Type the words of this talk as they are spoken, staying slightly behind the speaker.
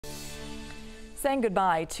Saying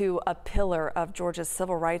goodbye to a pillar of Georgia's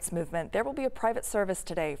civil rights movement, there will be a private service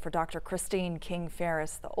today for Dr. Christine King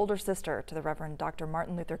Farris, the older sister to the Reverend Dr.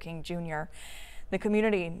 Martin Luther King Jr. The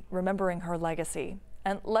community remembering her legacy.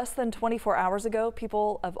 And less than 24 hours ago,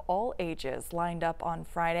 people of all ages lined up on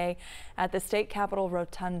Friday at the state capitol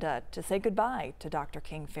rotunda to say goodbye to Dr.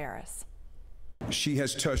 King Farris. She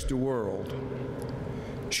has touched the world.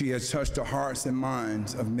 She has touched the hearts and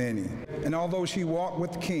minds of many. And although she walked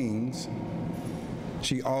with kings,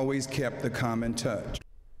 she always kept the common touch.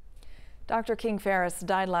 Dr. King Farris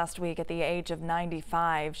died last week at the age of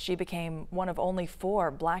 95. She became one of only 4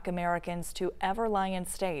 Black Americans to ever lie in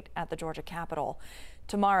state at the Georgia Capitol.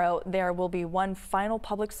 Tomorrow, there will be one final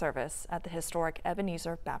public service at the historic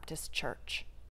Ebenezer Baptist Church.